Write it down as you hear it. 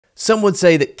Some would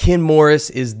say that Ken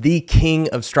Morris is the king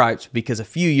of stripes because a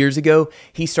few years ago,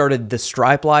 he started the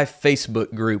Stripe Life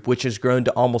Facebook group, which has grown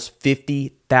to almost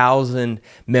 50,000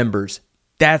 members.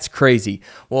 That's crazy.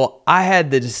 Well, I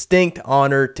had the distinct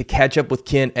honor to catch up with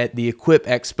Ken at the Equip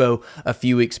Expo a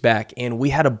few weeks back, and we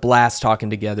had a blast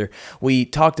talking together. We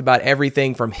talked about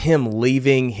everything from him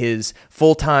leaving his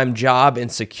full-time job in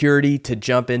security to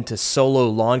jump into solo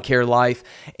lawn care life,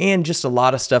 and just a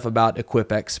lot of stuff about Equip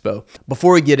Expo.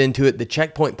 Before we get into it, the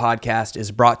Checkpoint podcast is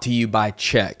brought to you by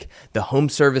Check, the home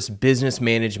service business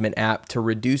management app to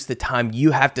reduce the time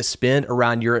you have to spend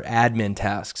around your admin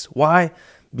tasks. Why?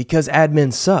 Because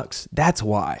admin sucks. That's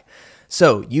why.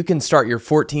 So you can start your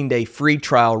 14-day free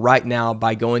trial right now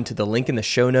by going to the link in the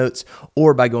show notes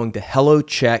or by going to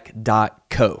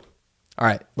hellocheck.co. All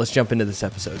right, let's jump into this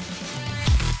episode.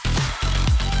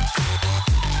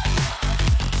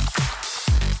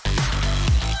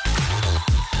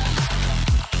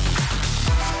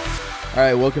 All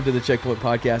right, welcome to the Checkpoint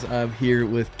Podcast. I'm here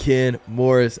with Ken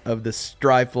Morris of the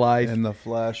Stripe Life. In the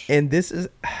flesh. And this is...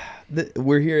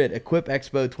 We're here at Equip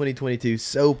Expo 2022.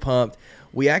 So pumped.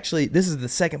 This is the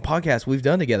second podcast we've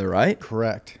done together, right?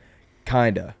 Correct.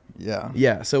 Kinda. Yeah.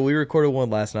 Yeah. So we recorded one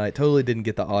last night. Totally didn't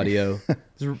get the audio. It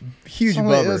was a huge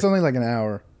bummer. It was only like an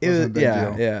hour. It was a big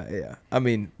deal. Yeah. I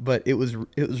mean, but it was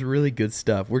really good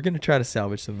stuff. We're gonna try to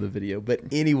salvage some of the video. But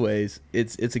anyways,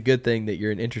 it's a good thing that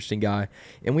you're an interesting guy,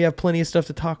 and we have plenty of stuff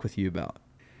to talk with you about.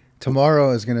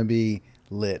 Tomorrow is gonna be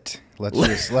lit.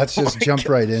 Let's just jump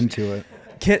right into it.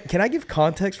 Can I give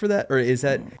context for that, or is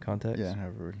that context? Yeah,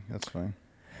 that's fine.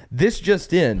 This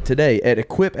just in today at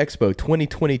Equip Expo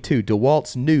 2022,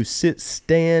 DeWalt's new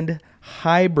sit-stand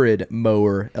hybrid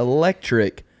mower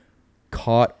electric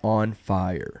caught on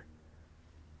fire.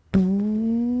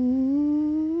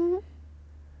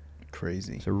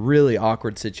 Crazy. It's a really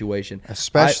awkward situation,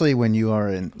 especially when you are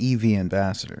an EV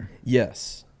ambassador.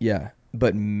 Yes. Yeah.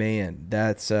 But man,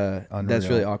 that's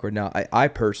really awkward. Now, I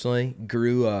personally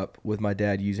grew up with my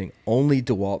dad using only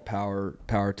DeWalt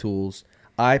power tools.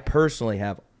 I personally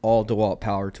have all DeWalt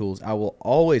power tools. I will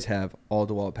always have all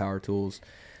DeWalt power tools.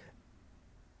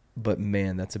 But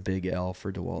man, that's a big L for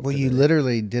DeWalt. Well, today. you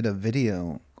literally did a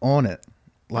video on it.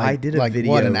 I did a video.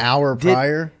 What, an hour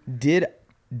prior? Did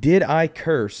I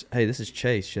curse? Hey, this is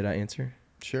Chase. Should I answer?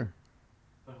 Sure.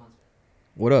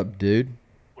 What up, dude?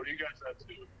 What are you guys up to?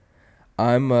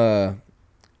 I'm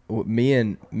me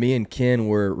and Ken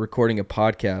were recording a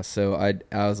podcast, so I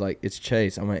was like, it's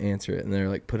Chase, I'm gonna answer it, and they're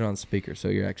like, put it on speaker, so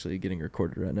you're actually getting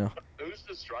recorded right now. Who's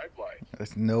the Stripe Life?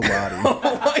 It's nobody.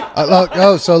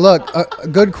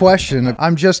 Look, good question.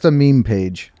 I'm just a meme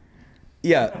page.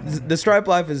 Yeah, the Stripe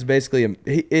Life is basically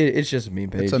it's just a meme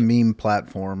page. It's a meme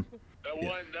platform. That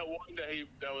one day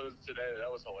that was today,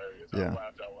 that was hilarious. Yeah. I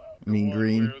laughed out loud. Mean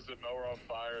green. Where was the mower on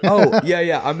fire? Oh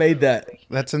yeah, I made that.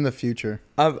 That's in the future.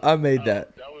 I made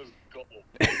that. That was gold.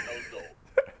 That was gold.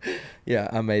 Yeah,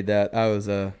 I made that. I was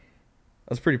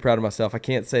pretty proud of myself. I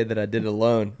can't say that I did it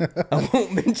alone. I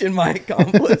won't mention my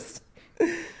accomplice.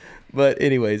 But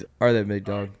anyways, are they big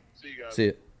dog? See you guys. See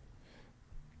it.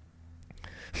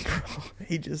 Bro,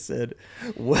 he just said,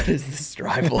 "What is the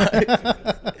Stripe Life?"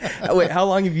 Wait, how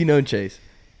long have you known Chase?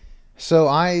 So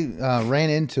I ran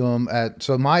into him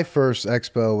so my first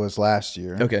expo was last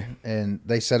year. Okay. And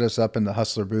they set us up in the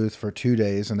Hustler booth for 2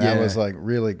 days, and that was like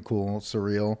really cool,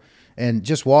 surreal. And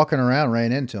just walking around,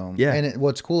 ran into him. Yeah. And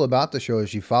what's cool about the show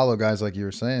is you follow guys like you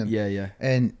were saying. Yeah.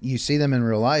 And you see them in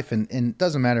real life, and it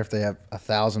doesn't matter if they have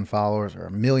 1,000 followers or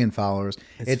 1,000,000 followers.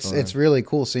 It's really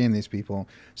cool seeing these people.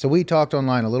 So we talked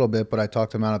online a little bit, but I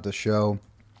talked him out at the show.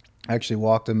 I actually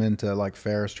walked him into like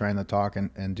fairs trying to talk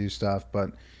and do stuff, but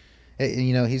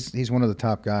you know, he's one of the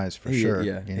top guys for sure.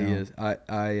 Yeah, he is.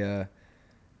 I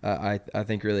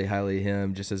think really highly of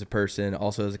him just as a person,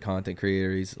 also as a content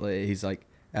creator. He's like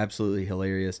absolutely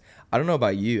hilarious. I don't know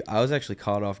about you. I was actually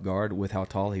caught off guard with how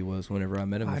tall he was whenever I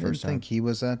met him the first time. I didn't think he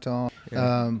was that tall.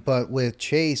 Yeah. But with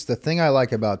Chase, the thing I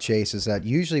like about Chase is that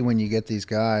usually when you get these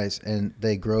guys and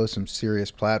they grow some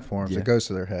serious platforms, it goes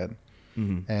to their head.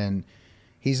 Mm-hmm. And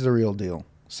he's the real deal.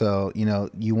 So, you know,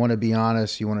 you want to be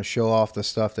honest. You want to show off the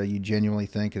stuff that you genuinely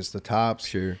think is the tops.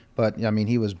 Sure. But, I mean,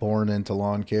 he was born into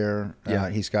lawn care. Yeah.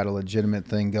 He's got a legitimate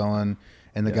thing going.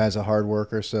 And the guy's a hard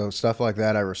worker. So stuff like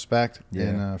that I respect. Yeah.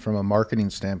 And from a marketing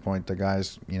standpoint, the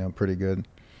guy's, you know, pretty good.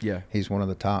 Yeah. He's one of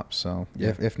the tops. So,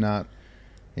 if not,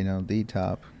 you know, the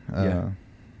top.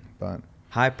 But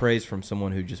high praise from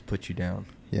someone who just put you down.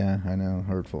 Yeah, I know.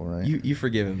 Hurtful, right? You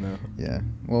forgive him, though. Yeah.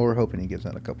 Well, we're hoping he gives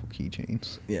out a couple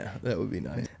keychains. Yeah, that would be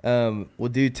nice. Well,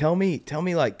 dude, tell me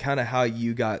like kind of how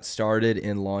you got started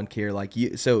in lawn care. Like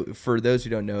so for those who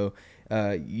don't know,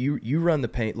 You run the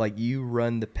paint, like you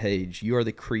run the page. You are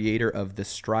the creator of the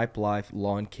Stripe Life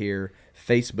Lawn Care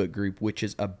Facebook group, which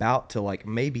is about to like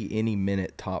maybe any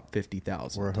minute top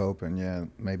 50,000. We're hoping, yeah,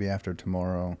 maybe after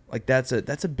tomorrow. Like that's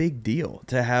a big deal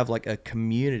to have like a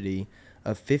community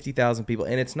of 50,000 people,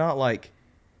 and it's not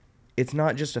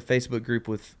just a Facebook group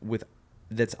with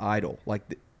that's idle.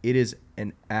 Like it is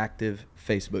an active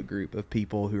Facebook group of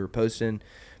people who are posting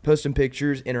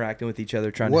pictures, interacting with each other,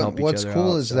 trying to help each other out. What's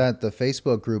cool is that the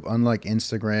Facebook group, unlike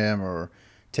Instagram or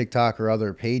TikTok or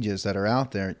other pages that are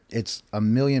out there, it's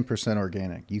 1,000,000%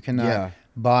 organic. You cannot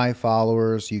buy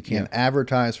followers. You can't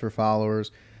advertise for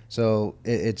followers. So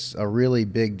it's a really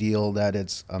big deal that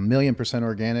it's 1,000,000%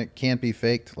 organic. Can't be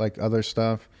faked like other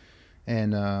stuff.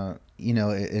 And,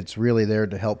 it's really there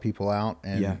to help people out.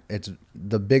 And it's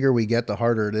the bigger we get, the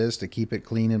harder it is to keep it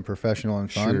clean and professional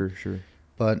and fun. Sure.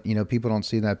 But, people don't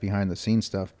see that behind the scenes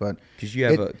stuff. But because you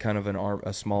have a kind of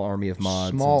a small army of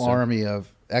mods. Small army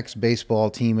of ex-baseball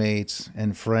teammates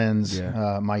and friends.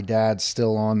 My dad's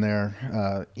still on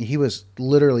there. He was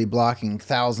literally blocking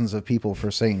thousands of people for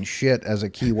saying shit as a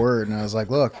key word. And I was like,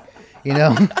 look,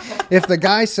 if the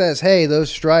guy says, hey,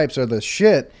 those stripes are the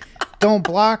shit, don't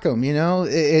block them.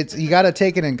 It's you got to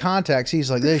take it in context. He's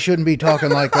like, they shouldn't be talking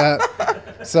like that.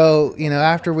 So,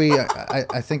 after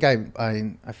I think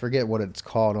I forget what it's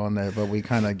called on there, but we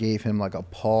kind of gave him like a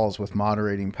pause with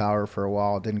moderating power for a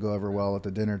while. It didn't go over well at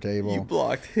the dinner table. You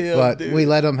blocked him, but dude. We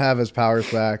let him have his powers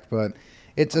back. But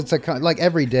it's like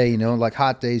every day, like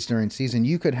hot days during season,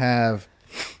 you could have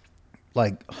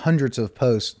like hundreds of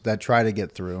posts that try to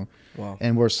get through. Wow.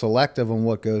 And we're selective on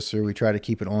what goes through. We try to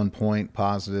keep it on point,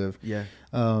 positive. Yeah.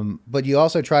 But you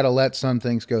also try to let some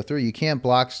things go through. You can't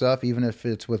block stuff, even if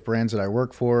it's with brands that I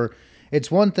work for.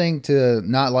 It's one thing to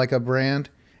not like a brand.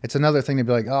 It's another thing to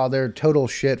be like, oh, they're total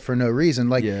shit for no reason.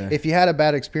 Like, if you had a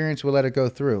bad experience, we'll let it go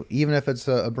through, even if it's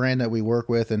a brand that we work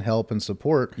with and help and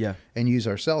support and use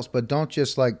ourselves. But don't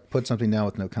just like put something down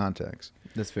with no context.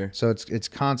 That's fair. So it's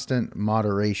constant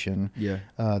moderation. Yeah.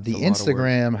 The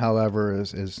Instagram, however,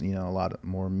 is a lot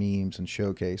more memes and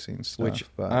showcasing stuff. Which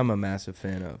I'm a massive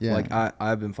fan of. Yeah. Like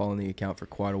I've been following the account for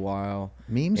quite a while.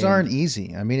 Memes aren't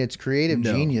easy. I mean, it's creative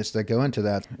genius that go into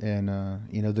that. And,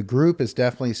 the group is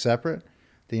definitely separate.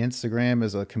 The Instagram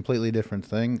is a completely different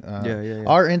thing.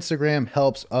 Our Instagram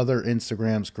helps other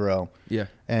Instagrams grow. Yeah.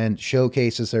 And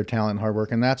showcases their talent and hard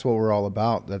work. And that's what we're all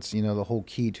about. That's, the whole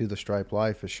key to the Stripe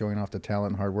Life is showing off the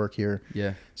talent and hard work here.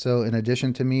 Yeah. So in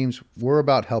addition to memes, we're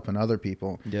about helping other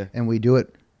people. Yeah. And we do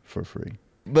it for free.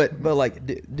 But like,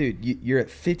 dude, you're at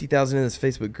 50,000 in this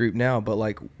Facebook group now. But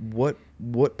like, what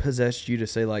possessed you to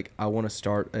say like, I want to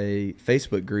start a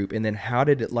Facebook group? And then how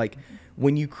did it like,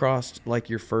 when you crossed like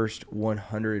your first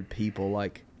 100 people,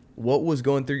 like what was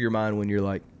going through your mind when you're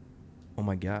like, oh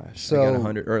my gosh, so I got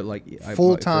 100 or like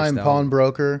full-time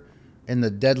pawnbroker in the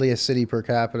deadliest city per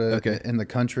capita in the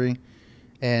country.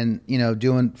 And,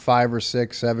 doing 5 or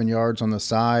 6, 7 yards on the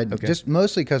side, just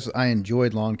mostly because I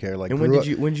enjoyed lawn care. Like, and when did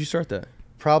you start that?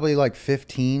 Probably like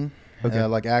 15.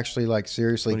 Like actually like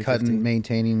seriously cutting,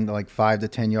 maintaining like 5 to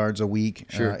 10 yards a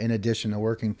week. In addition to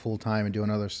working full time and doing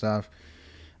other stuff.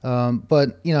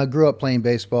 But I grew up playing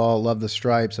baseball, love the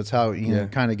stripes. That's how you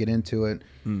kind of get into it.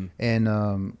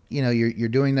 And you're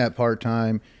doing that part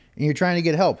time. And you're trying to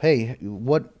get help. Hey,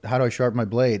 how do I sharpen my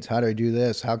blades? How do I do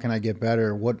this? How can I get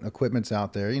better? What equipment's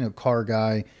out there? Car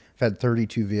guy. I've had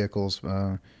 32 vehicles.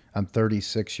 I'm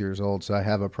 36 years old, so I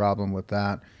have a problem with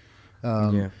that.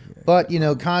 But,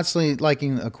 constantly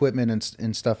liking equipment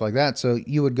and stuff like that. So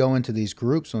you would go into these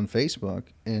groups on Facebook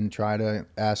and try to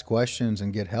ask questions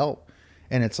and get help.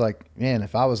 And it's like, man,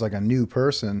 if I was like a new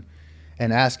person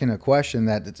and asking a question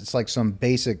that it's like some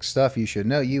basic stuff you should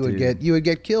know, you would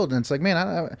get killed. And it's like, man,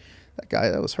 that guy,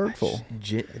 that was hurtful.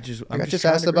 I just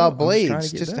asked about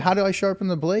blades. Just how do I sharpen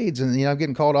the blades? And I'm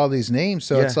getting called all these names.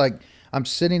 So it's like I'm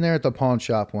sitting there at the pawn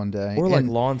shop one day. Or like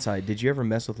Lawnside. Did you ever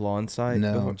mess with Lawnside?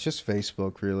 No, just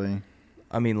Facebook really.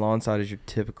 I mean, Lawnside is your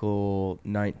typical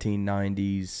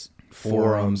 1990s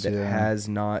forum that has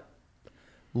not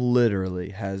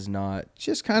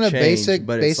just kind of changed, basic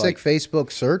like, Facebook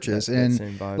searches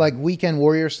and like weekend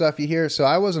warrior stuff you hear. So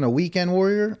I wasn't a weekend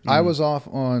warrior. I was off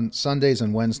on Sundays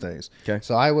and Wednesdays.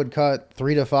 So I would cut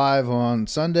 3 to 5 on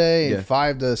Sunday,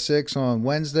 5 to 6 on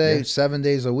Wednesday, 7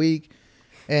 days a week.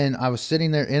 And I was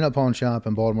sitting there in a pawn shop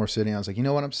in Baltimore City. I was like, you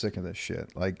know what? I'm sick of this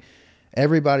shit. Like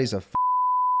everybody's a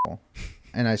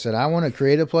and I said, I want to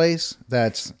create a place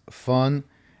that's fun,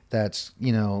 that's,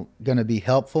 going to be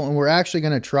helpful. And we're actually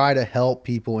going to try to help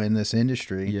people in this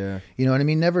industry. Yeah. You know what I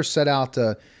mean? Never set out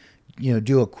to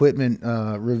do equipment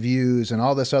reviews and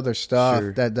all this other stuff.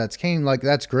 Sure. That's came like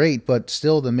that's great, but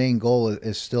still the main goal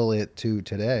is still it to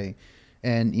today,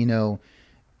 and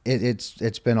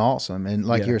it's been awesome. And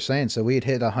like you were saying, so we had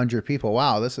hit 100 people.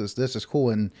 Wow, this is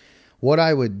cool. And what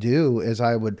I would do is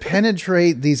I would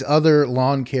penetrate these other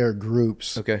lawn care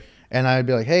groups. Okay. And I'd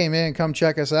be like, hey, man, come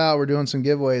check us out. We're doing some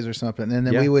giveaways or something. And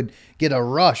then we would get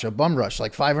a bum rush,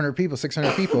 like 500 people,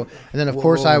 600 people. And then, of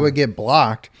course, I would get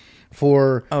blocked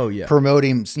for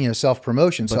promoting,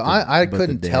 self-promotion. So I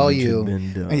couldn't tell you.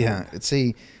 Yeah.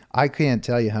 See, I can't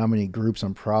tell you how many groups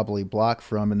I'm probably blocked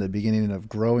from in the beginning of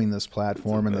growing this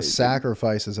platform and the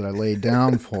sacrifices that I laid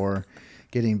down for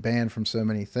getting banned from so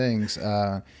many things.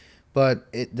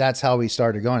 But that's how we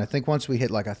started going. I think once we hit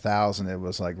like 1,000, it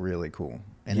was like really cool.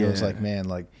 And it was like, man,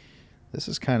 like this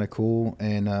is kind of cool.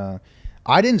 And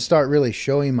I didn't start really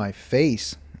showing my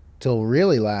face till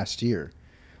really last year.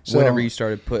 So, whenever you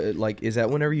started is that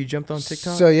whenever you jumped on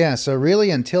TikTok? So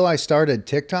really until I started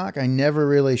TikTok, I never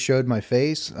really showed my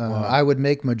face. I would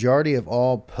make majority of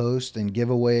all posts and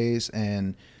giveaways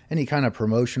and any kind of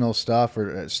promotional stuff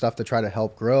or stuff to try to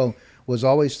help grow was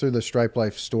always through the Stripe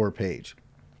Life store page.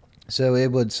 So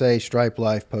it would say Stripe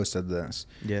Life posted this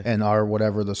and our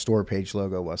whatever the store page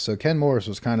logo was. So Ken Morris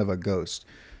was kind of a ghost.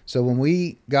 So when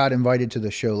we got invited to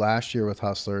the show last year with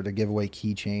Hustler to give away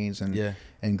keychains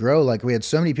and grow, like we had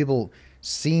so many people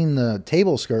seen the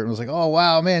table skirt and was like, oh,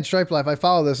 wow, man, Stripe Life, I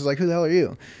follow this. It's like, who the hell are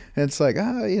you? And it's like,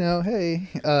 hey.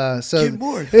 So Ken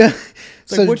Morris. Yeah.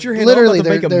 It's like, what's your handle? Literally,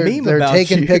 they're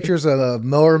taking pictures of the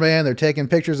Mower Man. They're taking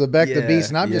pictures of Beck the Beast.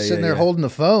 And I'm just sitting there holding the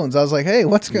phones. I was like, hey,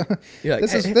 what's going on? Like,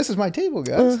 this is my table,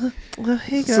 guys.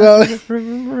 Hey, guys,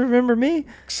 remember me?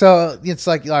 So it's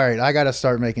like, all right, I got to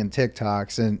start making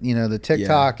TikToks. And, the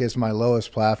TikTok is my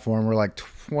lowest platform. We're like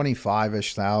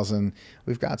 25-ish thousand.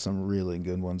 We've got some really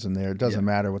good ones in there. It doesn't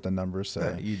matter what the numbers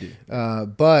say. You do.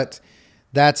 But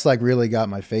that's like really got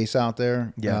my face out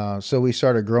there. Yeah. So we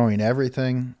started growing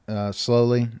everything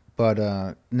slowly.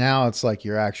 But now it's like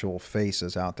your actual face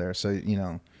is out there. So,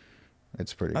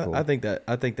 it's pretty cool. I think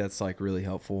that's like really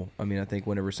helpful. I mean, I think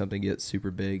whenever something gets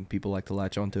super big, people like to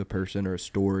latch onto a person or a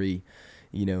story,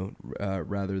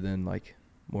 rather than like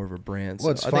more of a brand.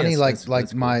 Well, it's funny, that's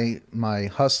cool. my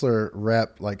Hustler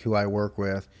rep, like who I work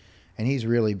with, and he's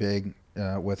really big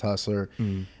with Hustler.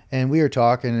 Mm. And we were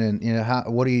talking,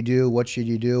 and what do you do? What should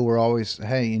you do? We're always,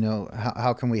 hey,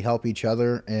 how can we help each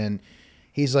other? And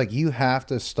he's like, you have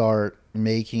to start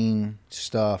making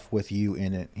stuff with you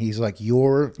in it. He's like,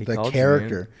 you're the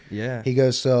character. Yeah. He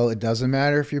goes, so it doesn't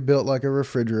matter if you're built like a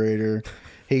refrigerator.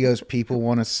 He goes, people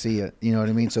want to see it. You know what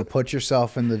I mean? So put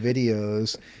yourself in the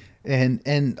videos.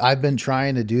 And I've been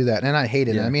trying to do that, and I hate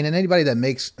it. Yeah. I mean, and anybody that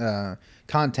makes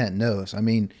content knows. I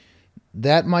mean,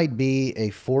 that might be a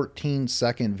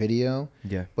 14-second video,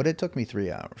 but it took me 3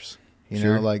 hours. You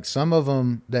know, like some of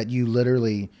them that you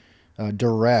literally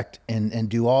direct and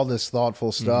do all this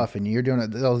thoughtful stuff, and you're doing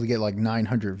it, they'll get like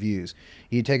 900 views.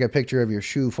 You take a picture of your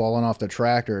shoe falling off the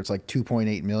tractor, it's like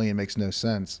 2.8 million, makes no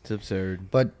sense. It's absurd.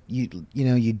 But you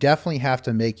definitely have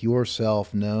to make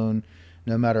yourself known,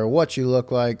 no matter what you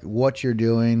look like, what you're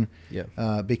doing,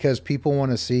 because people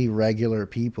want to see regular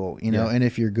people, and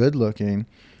if you're good looking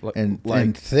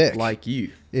and thick, like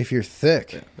you, if you're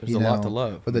thick, there's a lot to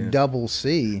love. With a double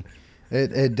C,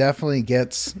 it definitely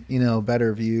gets,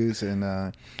 better views. And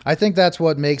I think that's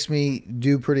what makes me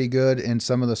do pretty good in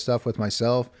some of the stuff with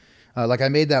myself. Like I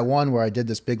made that one where I did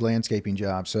this big landscaping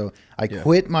job. So I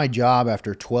quit my job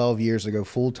after 12 years ago,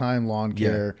 full-time lawn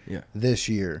care this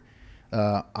year.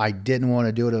 I didn't want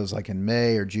to do it. It was like in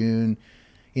May or June.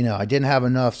 I didn't have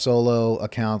enough solo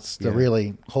accounts to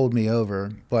really hold me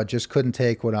over, but just couldn't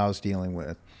take what I was dealing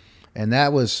with. And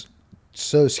that was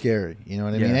so scary. You know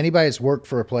what I mean? Anybody that's worked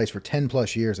for a place for 10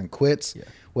 plus years and quits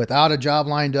without a job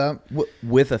lined up.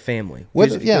 With a family.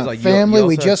 Family.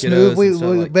 We just moved.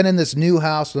 We've been in this new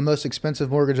house, the most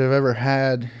expensive mortgage I've ever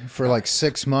had for like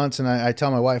 6 months. And I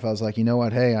tell my wife, I was like, you know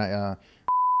what? Hey, I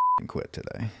quit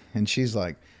today. And she's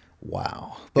like,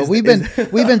 wow. But we've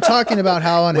been talking about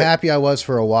how unhappy I was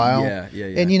for a while. Yeah.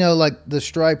 And like the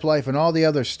Stripe Life and all the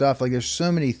other stuff, like there's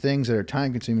so many things that are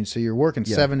time consuming. So you're working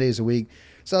 7 days a week.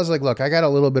 So I was like, look, I got a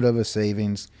little bit of a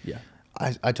savings. Yeah.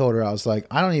 I told her, I was like,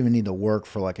 I don't even need to work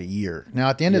for like a year. Now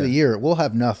at the end of the year, we'll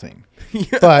have nothing.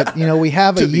 But we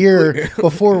have a year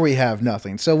before we have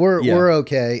nothing. So we're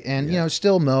okay. And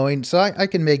still mowing. So I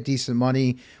can make decent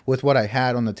money with what I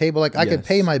had on the table. Like I could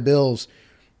pay my bills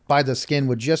by the skin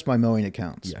with just my mowing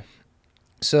accounts. Yeah.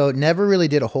 So never really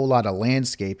did a whole lot of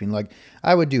landscaping. Like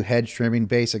I would do hedge trimming,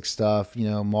 basic stuff,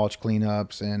 mulch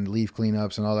cleanups and leaf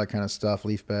cleanups and all that kind of stuff,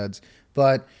 leaf beds.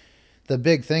 But the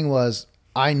big thing was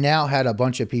I now had a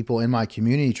bunch of people in my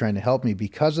community trying to help me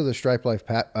because of the Stripe Life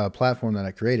platform that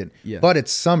I created. Yeah. But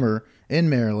it's summer in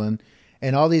Maryland,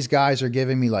 and all these guys are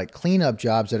giving me like cleanup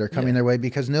jobs that are coming their way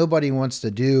because nobody wants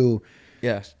to do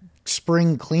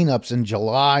spring cleanups in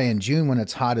July and June when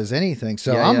it's hot as anything.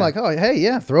 So I'm like, oh, hey,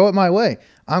 yeah, throw it my way.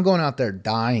 I'm going out there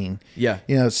dying. Yeah.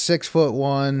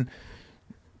 6'1",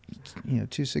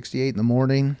 268 in the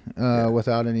morning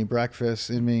without any breakfast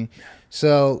in me.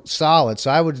 So solid.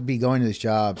 So I would be going to these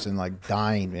jobs and like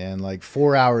dying, man. Like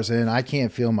 4 hours in, I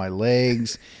can't feel my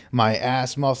legs, my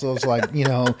ass muscles, like,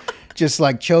 just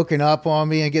like choking up on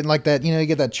me and getting like that, you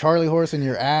get that Charlie horse in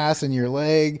your ass and your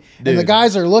leg. Dude. And the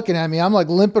guys are looking at me. I'm like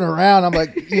limping around. I'm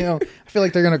like, I feel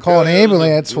like they're going to call an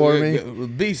ambulance for me. The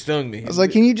bee stung me. I was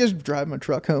like, can you just drive my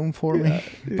truck home for me?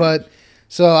 But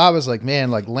so I was like, man,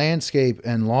 like landscape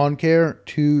and lawn care,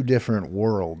 two different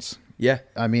worlds. Yeah.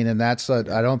 I mean, and that's, I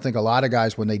don't think a lot of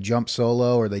guys, when they jump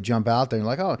solo or they jump out there, and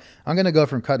like, oh, I'm going to go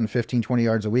from cutting 15, 20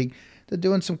 yards a week to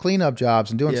doing some cleanup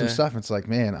jobs and doing some stuff. It's like,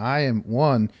 man, I am,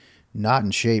 one, not in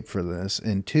shape for this,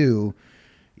 and two,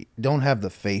 don't have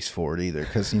the face for it either.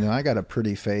 Because, I got a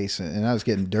pretty face, and I was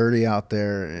getting dirty out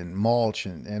there and mulch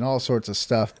and all sorts of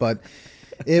stuff. But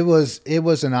it was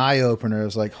an eye opener. It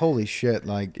was like, holy shit!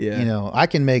 Like, I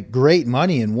can make great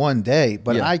money in one day,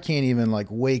 but I can't even like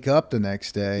wake up the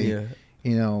next day.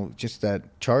 Just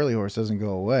that Charlie horse doesn't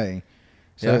go away.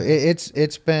 So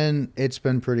it's been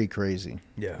pretty crazy.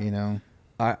 Yeah.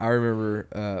 I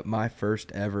remember my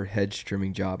first ever hedge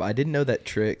trimming job. I didn't know that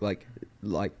trick. Like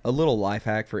a little life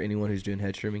hack for anyone who's doing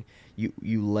hedge trimming.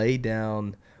 You lay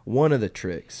down one of the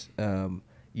tricks.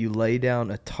 You lay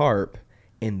down a tarp.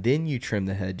 And then you trim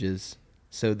the hedges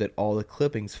so that all the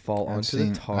clippings fall onto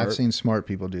the tarp. I've seen smart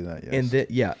people do that, yes. And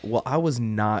then, well, I was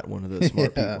not one of those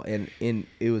smart people. And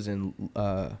it was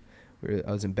I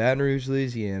was in Baton Rouge,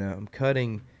 Louisiana.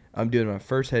 I'm doing my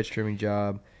first hedge trimming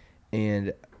job,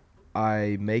 and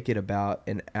I make it about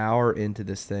an hour into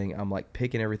this thing. I'm like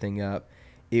picking everything up.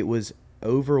 It was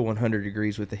over 100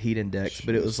 degrees with the heat index,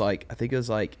 but it was like, I think it was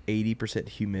like 80%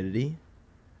 humidity.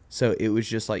 So it was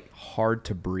just like hard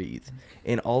to breathe.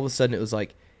 And all of a sudden it was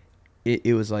like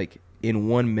in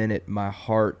 1 minute my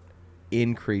heart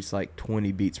increased like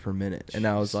 20 beats per minute. And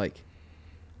I was like,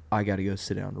 I got to go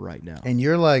sit down right now. And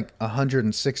you're like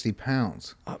 160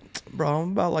 pounds. Bro,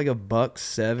 I'm about like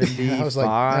 $170.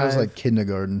 I was like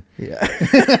kindergarten. Yeah.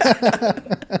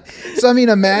 So I mean,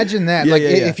 imagine that.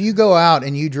 If you go out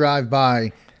and you drive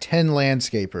by 10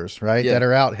 landscapers, right, that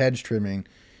are out hedge trimming,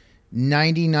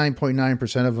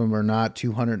 99.9% of them are not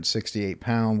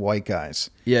 268-pound white guys.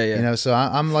 So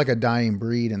I'm like a dying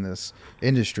breed in this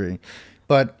industry.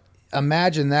 But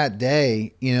imagine that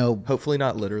day, hopefully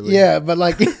not literally. Yeah, but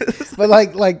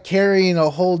like carrying a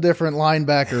whole different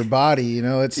linebacker body,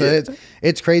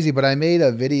 it's crazy. But I made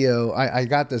a video. I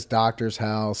got this doctor's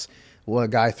house. Well, a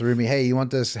guy threw me, hey, you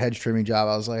want this hedge trimming job?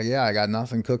 I was like, yeah, I got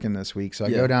nothing cooking this week. So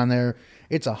I go down there.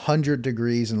 It's 100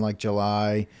 degrees in like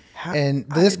July. And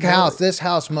this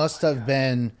house must have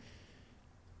been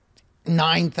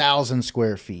 9,000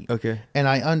 square feet. Okay. And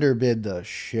I underbid the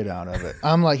shit out of it.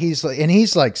 I'm like, he's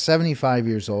like 75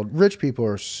 years old. Rich people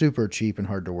are super cheap and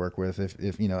hard to work with.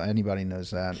 If anybody knows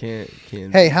that.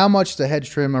 Hey, how much to hedge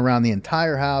trim around the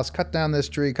entire house? Cut down this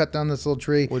tree, cut down this little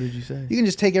tree. What did you say? You can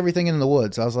just take everything into the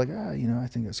woods. I was like, I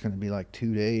think it's going to be like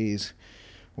 2 days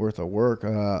worth of work.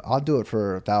 I'll do it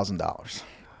for $1,000.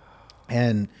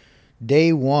 And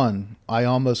day one, I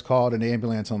almost called an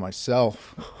ambulance on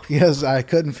myself because I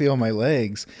couldn't feel my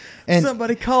legs. And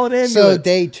somebody call an ambulance. So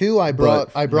day two, I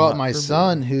brought my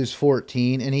son, who's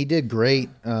 14, and he did great.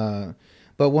 But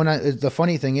the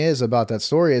funny thing is about that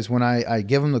story is when I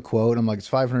give him the quote, I'm like, it's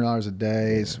 $500 a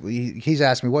day. He's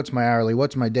asked me, what's my hourly?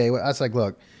 What's my day? I was like,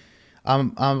 look,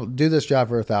 I'll do this job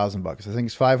for $1,000. I think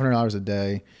it's $500 a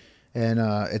day. And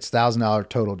it's $1,000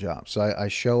 total job. So I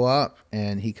show up,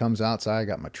 and he comes outside. I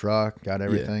got my truck, got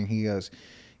everything. He goes,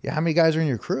 yeah, how many guys are in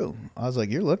your crew? I was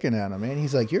like, you're looking at him, man.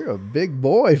 He's like, you're a big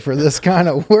boy for this kind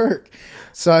of work.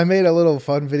 So I made a little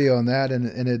fun video on that,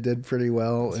 and it did pretty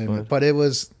well. But it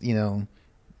was,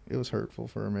 it was hurtful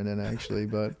for a minute, actually.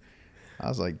 But I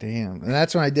was like, damn. And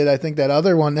that's when I think that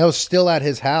other one, that was still at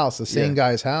his house, the same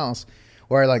guy's house,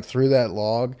 where I like threw that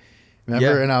log.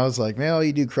 Remember? Yeah. And I was like, man, oh,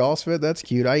 you do CrossFit? That's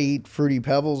cute. I eat Fruity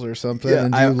Pebbles or something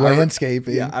and do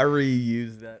landscaping. I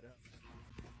reused that.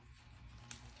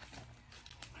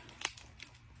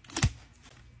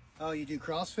 Oh, you do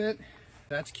CrossFit?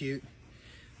 That's cute.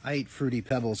 I ate Fruity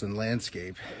Pebbles in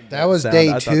landscape. That was I day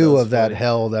thought that 2 was of that funny.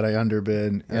 hell that I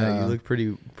underbid. Yeah, you look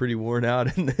pretty worn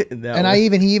out in that. And way.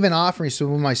 he even offered me. So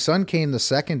when my son came the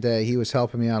second day, he was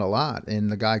helping me out a lot.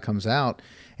 And the guy comes out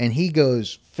and he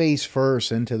goes face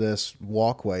first into this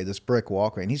walkway, this brick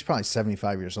walkway. And he's probably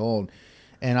 75 years old.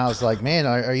 And I was like, man,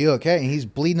 are you okay? And he's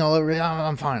bleeding all over.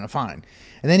 I'm fine. I'm fine.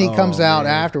 And then he comes out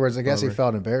man. afterwards. I guess he Bummer.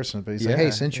 felt embarrassment, but he's like, hey, Yeah.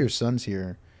 since your son's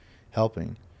here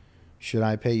helping, should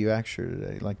I pay you extra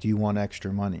today? Like, do you want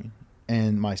extra money?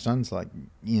 And my son's like,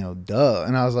 duh.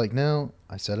 And I was like, no,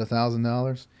 I said $1,000.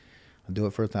 I'll do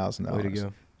it for $1,000. Way to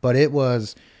go. But it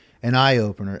was an eye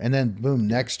opener. And then boom,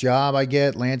 next job I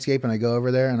get landscape, and I go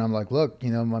over there and I'm like, look,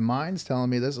 my mind's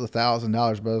telling me this is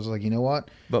 $1,000, but I was like, you know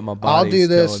what? But my I'll body's do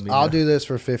this. telling me I'll no. do this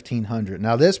for $1,500.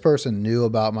 Now this person knew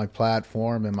about my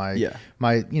platform and my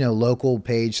local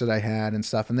page that I had and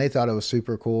stuff, and they thought it was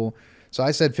super cool. So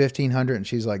I said $1,500, and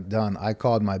she's like, done. I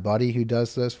called my buddy who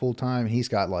does this full time. He's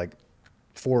got like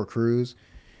 4 crews.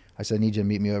 I said, I need you to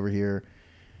meet me over here.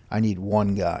 I need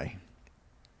 1 guy.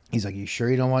 He's like, you sure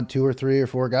you don't want 2 or 3 or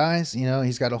 4 guys?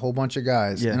 He's got a whole bunch of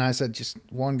guys. Yeah. And I said, just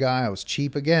 1 guy. I was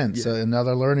cheap again. Yeah. So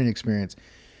another learning experience.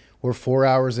 We're 4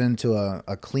 hours into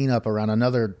a cleanup around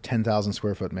another 10,000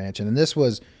 square foot mansion. And this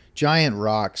was giant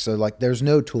rocks. So like there's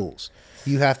no tools.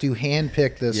 You have to hand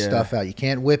pick this stuff out. You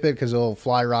can't whip it because it'll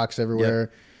fly rocks everywhere.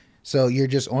 Yep. So you're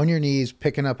just on your knees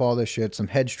picking up all this shit, some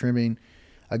hedge trimming.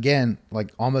 Again,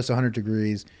 like almost 100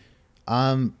 degrees.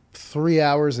 I'm 3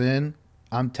 hours in.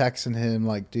 I'm texting him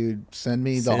like, dude, send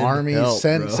me the army,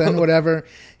 send whatever.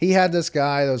 He had this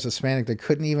guy that was Hispanic that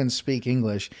couldn't even speak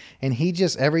English. And he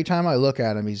just, every time I look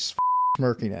at him, he's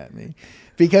smirking at me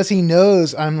because he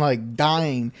knows I'm like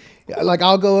dying. Like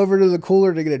I'll go over to the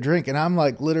cooler to get a drink and I'm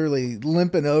like literally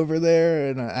limping over there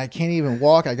and I can't even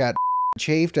walk. I got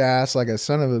chafed ass like a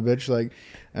son of a bitch. Like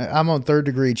I'm on 3rd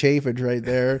degree chafage right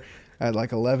there at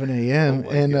like 11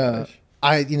 a.m.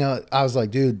 I was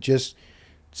like, dude, just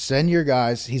send your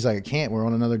guys. He's like, I can't. We're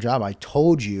on another job. I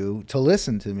told you to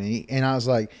listen to me. And I was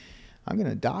like, I'm going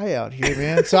to die out here,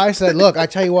 man. So I said, look, I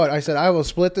tell you what. I said, I will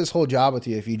split this whole job with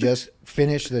you if you just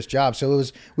finish this job. So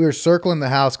we were circling the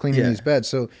house, cleaning these beds.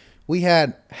 So we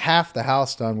had half the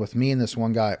house done with me and this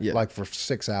one guy, like for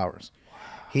 6 hours. Wow.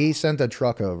 He sent a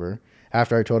truck over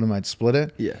after I told him I'd split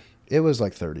it. Yeah. It was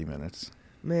like 30 minutes.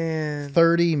 Man.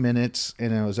 30 minutes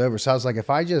and it was over. So I was like, if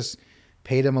I just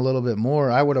paid him a little bit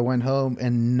more, I would have went home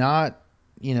and not,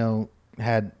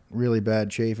 had really bad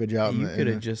chafage out. You could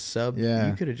have just subbed. Yeah.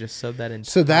 You could have just subbed that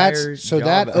entire. So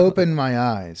that opened my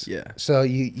eyes. Yeah. So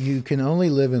you can only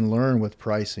live and learn with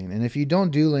pricing, and if you don't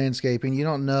do landscaping, you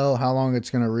don't know how long it's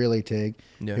going to really take.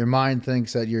 Yeah. Your mind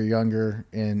thinks that you're younger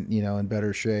and in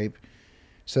better shape.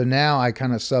 So now I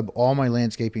kind of sub all my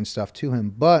landscaping stuff to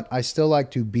him, but I still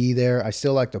like to be there. I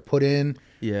still like to put in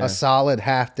a solid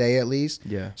half day at least.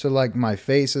 Yeah. So like my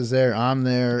face is there, I'm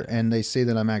there, and they see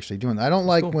that I'm actually doing it. I don't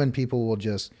like when people will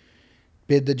just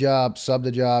bid the job, sub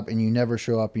the job, and you never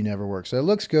show up, you never work. So it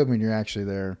looks good when you're actually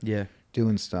there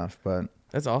doing stuff, but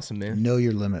that's awesome, man. Know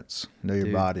your limits, know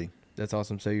your body. That's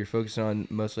awesome. So you're focusing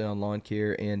mostly on lawn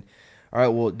care. And all right,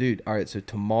 well, dude, all right, so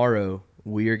tomorrow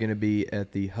we are going to be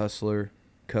at the Hustler,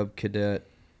 Cub Cadet,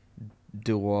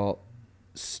 DeWalt,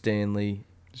 Stanley.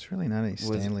 There's really not any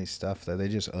Stanley stuff though. They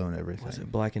just own everything. Was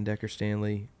it Black & Decker,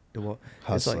 Stanley, DeWalt?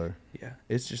 Hustler.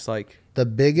 It's just like the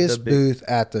biggest booth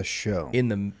at the show. In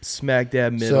the smack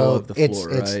dab middle of the floor,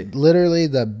 right? It's literally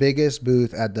the biggest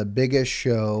booth at the biggest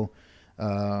show.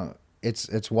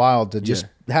 It's wild to just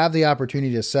have the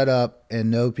opportunity to set up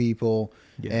and know people.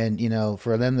 Yeah. And,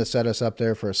 for them to set us up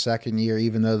there for a second year,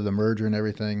 even though the merger and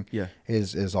everything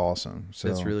is awesome. So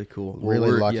that's really cool. Really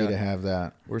lucky to have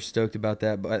that. We're stoked about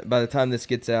that. But by the time this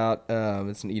gets out,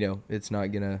 it's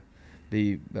not going to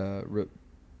be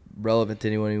relevant to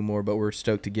anyone anymore, but we're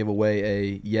stoked to give away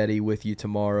a Yeti with you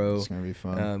tomorrow. It's going to be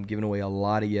fun. Giving away a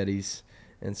lot of Yetis.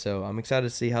 And so I'm excited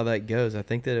to see how that goes. I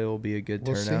think that it will be a good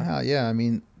turnout. We'll see how, I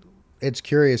mean, it's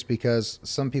curious because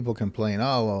some people complain,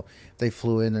 oh, well, they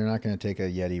flew in, they're not going to take a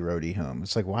Yeti roadie home.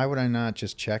 It's like, why would I not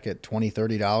just check it $20,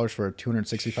 $30 for a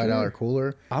 $265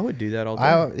 cooler? I would do that all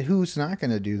day. Who's not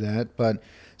going to do that? But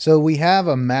so we have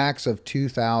a max of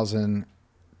 2,000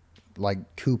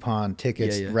 like coupon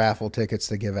tickets, raffle tickets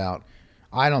to give out.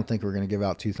 I don't think we're going to give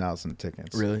out 2,000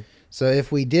 tickets. Really? So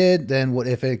if we did, then what?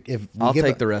 I'll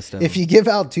take the rest of them. If you give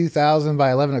out 2,000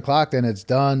 by 11 o'clock, then it's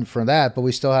done for that. But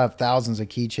we still have thousands of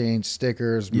keychains,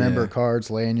 stickers, member cards,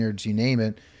 lanyards, you name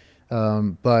it.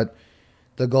 But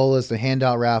the goal is to hand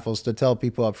out raffles to tell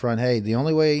people up front, hey, the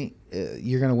only way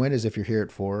you're going to win is if you're here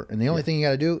at 4, and the only thing you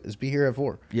got to do is be here at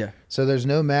 4. Yeah. So there's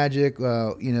no magic.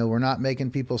 We're not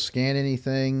making people scan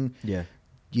anything. Yeah.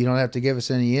 You don't have to give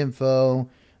us any info.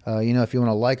 If you want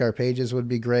to like our pages would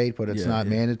be great, but it's not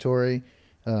mandatory.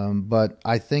 But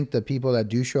I think the people that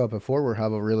do show up at Fort Worth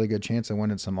have a really good chance of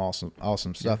winning some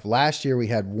awesome stuff. Last year we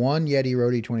had one Yeti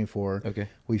Roadie 24. Okay.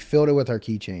 We filled it with our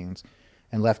keychains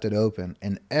and left it open,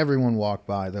 and everyone walked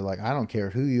by. They're like, I don't care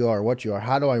who you are, what you are.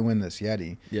 How do I win this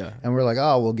Yeti? Yeah. And we're like,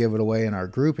 oh, we'll give it away in our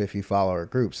group if you follow our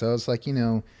group. So it's like,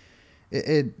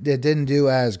 it didn't do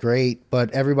as great,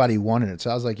 but everybody wanted it. So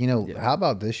I was like, how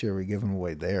about this year we give them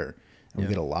away there? And we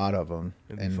get a lot of them.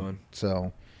 It'd be fun.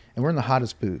 So, and we're in the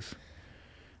hottest booth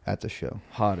at the show.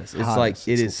 It's like,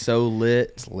 it is so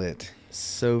lit. It's lit.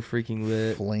 So freaking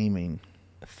lit. Flaming.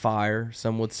 Fire,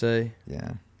 some would say.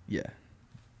 Yeah. Yeah.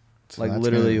 So like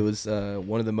literally, it was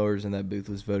one of the mowers in that booth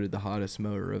was voted the hottest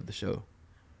mower of the show.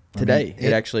 Today,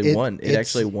 it actually won. It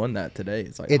actually won that today.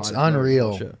 It's like it's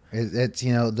unreal. It's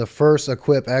the first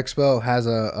Equip Expo has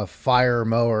a fire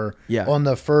mower on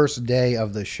the first day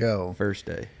of the show. First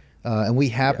day, and we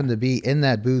happened to be in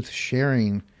that booth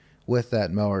sharing with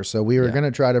that mower. So we were going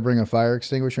to try to bring a fire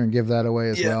extinguisher and give that away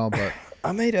as well. But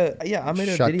I made a video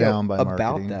about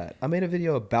that. I made a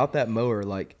video about that mower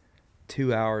like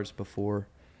 2 hours before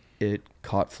it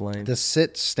caught flame. The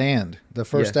sit stand, the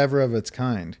first ever of its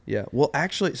kind. Yeah. Well,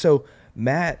 actually, so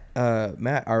Matt,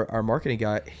 our marketing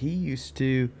guy, he used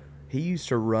to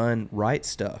run Right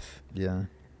Stuff. Yeah.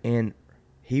 And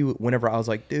whenever I was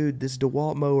like, dude, this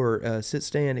DeWalt mower sit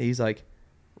stand, he's like,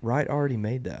 Right already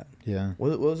made that. Yeah.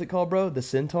 What was it called, bro? The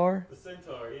Centaur? The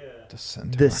Centaur, yeah.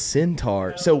 The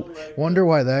Centaur. So wonder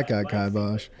why that got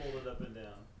kibosh.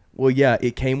 Well, yeah,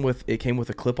 it came with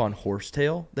a clip-on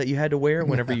horsetail that you had to wear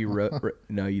whenever you rode.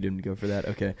 No, you didn't go for that.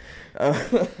 Okay,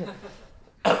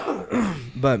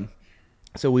 but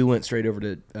so we went straight over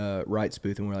to Wright's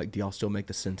booth and we're like, "Do y'all still make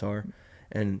the Centaur?"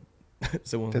 And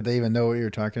someone did they even know what you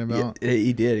were talking about? Yeah,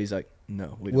 he did. He's like,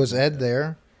 "No." Was Ed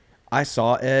there? I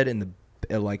saw Ed in the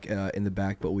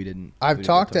back, but we didn't. I've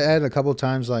talked to Ed a couple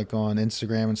times, like on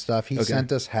Instagram and stuff. He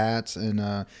sent us hats,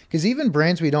 and because even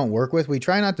brands we don't work with, we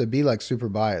try not to be like super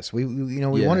biased. We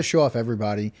want to show off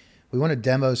everybody. We want to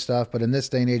demo stuff, but in this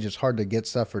day and age, it's hard to get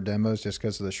stuff for demos just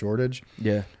because of the shortage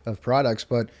of products.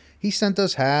 But he sent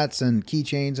us hats and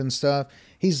keychains and stuff.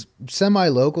 He's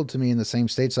semi-local to me in the same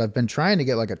state, so I've been trying to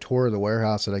get like a tour of the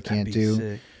warehouse that I can't do.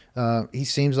 Sick. He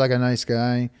seems like a nice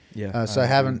guy. Yeah. So I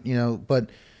haven't, but.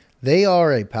 They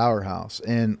are a powerhouse,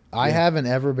 and I haven't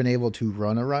ever been able to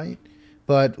run a Right,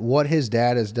 but what his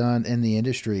dad has done in the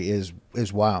industry is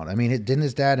wild. I mean, didn't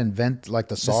his dad invent like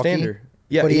the Sulky? Standard.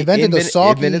 Yeah, but he invented the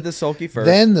Sulky. Invented the Sulky first,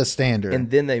 then the Standard,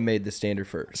 and then they made the Standard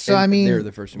first. So I mean, they're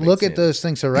the first. Look at those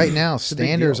things. So right now,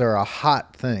 Standards are a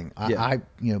hot thing. I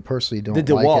personally don't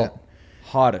like it.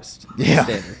 Hottest. Yeah.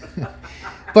 Standard.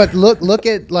 But look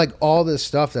at like all this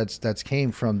stuff that's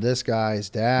came from this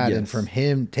guy's dad and from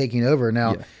him taking over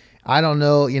now. Yeah. I don't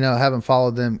know, haven't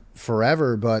followed them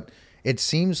forever, but it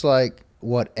seems like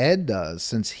what Ed does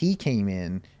since he came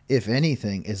in, if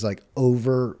anything, is like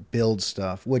overbuild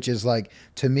stuff, which is like,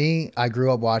 to me, I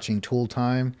grew up watching Tool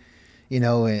Time, and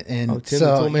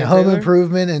Home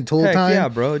Improvement and Tool Time. Yeah,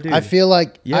 bro, dude. I feel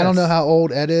like, I don't know how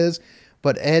old Ed is,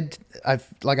 but Ed, I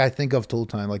think of Tool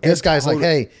Time. Like this guy's like,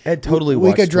 hey, Ed totally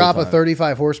we could drop a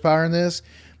 35 horsepower in this,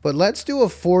 but let's do a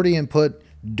 40 and put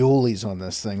dualies on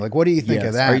this thing. Like, what do you think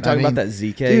of that? Are you talking about that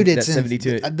ZK? Dude, it's that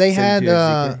 72.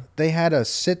 They had a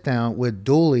sit down with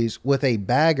dualies with a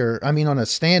bagger. I mean, on a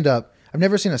stand up. I've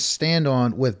never seen a stand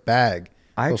on with bag.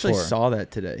 I actually saw that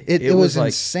today. It was like,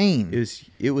 insane.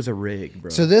 It was a rig,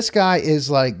 bro. So this guy is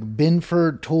like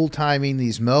Binford tool timing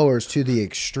these mowers to the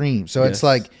extreme. So it's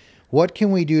like, what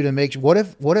can we do to make? What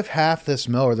if half this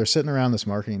mower? They're sitting around this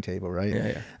marketing table, right? Yeah.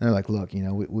 And they're like, look,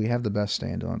 we have the best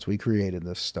stand ons. We created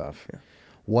this stuff. Yeah.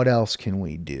 What else can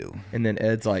we do? And then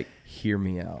Ed's like, hear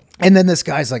me out. And then this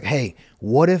guy's like, hey,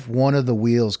 what if one of the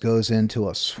wheels goes into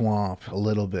a swamp a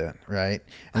little bit, right?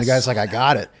 And the guy's like, I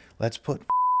got it. Let's put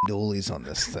dualies on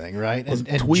this thing, right?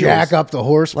 And jack up the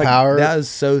horsepower. Like, that is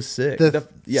so sick.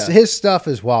 His stuff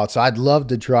is wild. So I'd love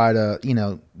to try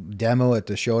to, demo it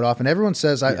to show it off. And everyone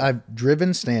says I've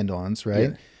driven stand-ons, right?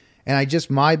 Yeah. And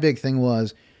my big thing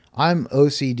was I'm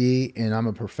OCD and I'm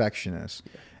a perfectionist.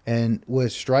 Yeah. And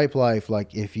with Stripe Life,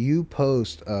 like if you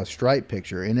post a stripe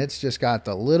picture and it's just got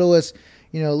the littlest,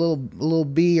 little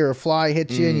bee or a fly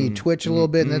hits you and you twitch a little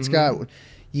bit and it's got,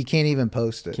 you can't even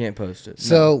post it. Can't post it.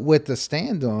 So with the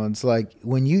stand-ons, like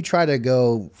when you try to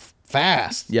go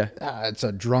fast, it's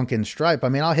a drunken stripe. I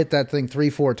mean, I'll hit that thing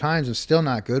 3-4 times. I'm still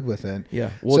not good with it.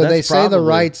 Yeah. Well, so they say the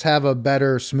Rights have a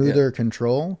better, smoother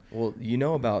control. Well, you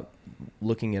know about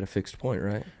looking at a fixed point,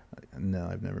 right? No,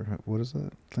 I've never. What is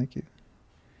that? Thank you.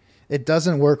 It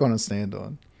doesn't work on a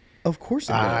stand-on. Of course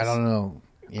it does. I don't know.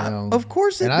 You know, of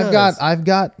course it and does. I've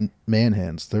got man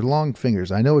hands. They're long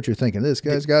fingers. I know what you're thinking. This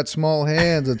guy's got small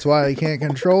hands. That's why he can't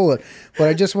control it. But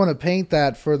I just want to paint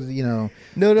that for the,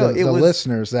 the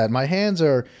listeners that my hands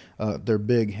are they're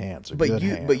big hands. But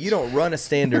you don't run a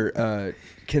stander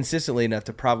consistently enough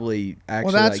to probably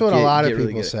actually. Well, that's what a lot of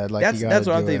people said. Like that's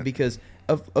what I'm thinking, because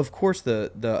of course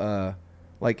the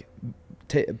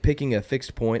picking a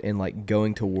fixed point and like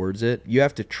going towards it, you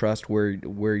have to trust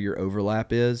where your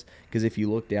overlap is, because if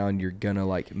you look down, you're gonna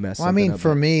like mess. Well, I mean,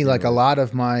 for me, like a lot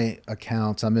of my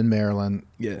accounts, I'm in Maryland.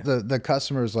 Yeah. The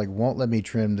customers like won't let me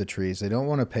trim the trees. They don't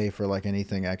want to pay for like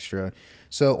anything extra.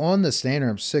 So on the stander,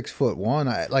 I'm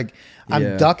 6'1".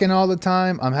 I'm ducking all the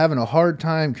time. I'm having a hard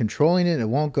time controlling it. It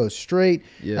won't go straight.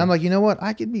 Yeah. I'm like, you know what?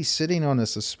 I could be sitting on a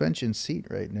suspension seat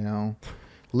right now,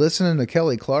 listening to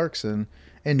Kelly Clarkson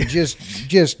and just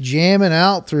jamming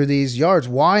out through these yards.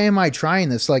 Why am I trying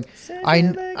this? Like, I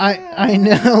know, I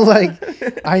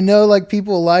know, like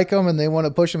people like them and they want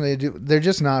to push them. They're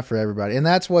just not for everybody. And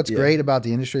that's what's great about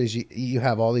the industry is you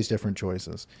have all these different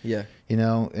choices. Yeah.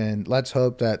 And let's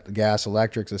hope that gas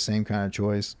electric's the same kind of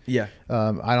choice. Yeah.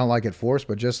 I don't like it forced,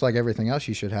 but just like everything else,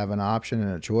 you should have an option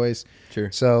and a choice.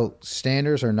 Sure. So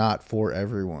standards are not for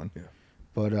everyone. Yeah.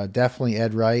 But definitely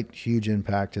Ed Wright, huge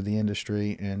impact to the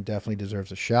industry, and definitely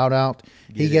deserves a shout out.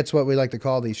 He gets what we like to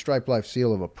call the Stripe Life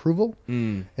Seal of Approval,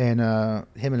 and him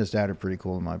and his dad are pretty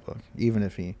cool in my book, even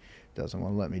if he doesn't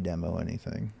want to let me demo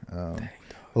anything.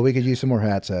 Well, we could use some more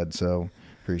hats, Ed, so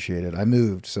appreciate it. I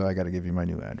moved, so I got to give you my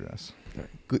new address.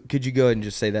 Could you go ahead and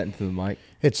just say that into the mic?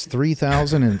 It's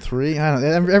 3003. I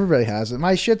don't. Everybody has it.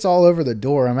 My shit's all over the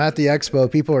door. I'm at the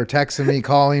expo. People are texting me,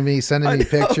 calling me, sending me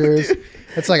pictures. Dude.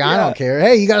 It's like, I don't care.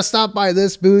 Hey, you got to stop by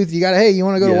this booth. Hey, you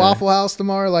want to go to Waffle House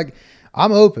tomorrow? Like,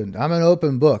 I'm open. I'm an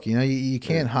open book. You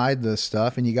can't hide this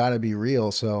stuff, and you got to be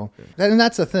real. So, and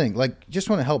that's the thing. Like, just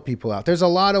want to help people out. There's a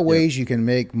lot of ways you can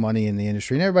make money in the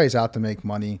industry, and everybody's out to make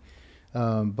money.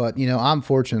 But I'm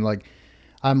fortunate. Like,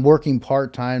 I'm working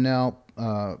part-time now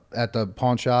at the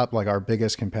pawn shop, like our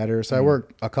biggest competitor. So I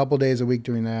work a couple days a week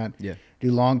doing that. Yeah.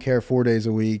 Do lawn care 4 days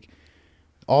a week.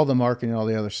 All the marketing, all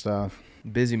the other stuff.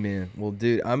 Busy man. Well,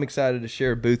 dude, I'm excited to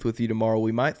share a booth with you tomorrow.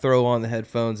 We might throw on the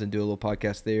headphones and do a little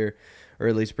podcast there, or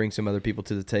at least bring some other people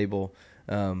to the table.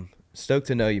 Stoked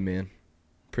to know you, man.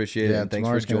 Appreciate it. And thanks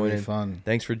for joining. Fun.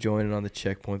 Thanks for joining on the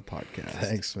Checkpoint Podcast.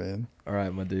 Thanks, man. All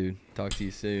right, my dude. Talk to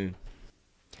you soon.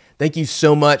 Thank you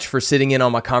so much for sitting in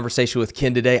on my conversation with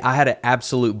Ken today. I had an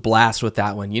absolute blast with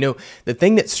that one. The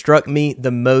thing that struck me the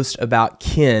most about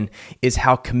Ken is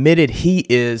how committed he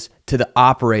is to the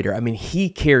operator. I mean, he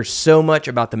cares so much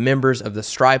about the members of the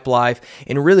Stripe Life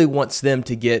and really wants them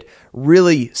to get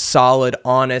really solid,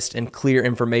 honest, and clear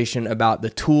information about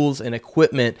the tools and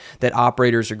equipment that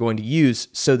operators are going to use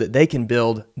so that they can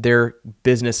build their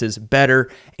businesses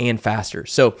better and faster.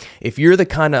 So if you're the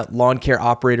kind of lawn care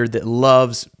operator that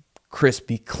loves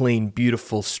crispy, clean,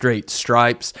 beautiful, straight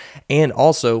stripes, and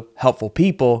also helpful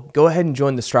people, go ahead and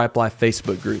join the Stripe Life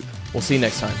Facebook group. We'll see you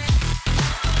next time.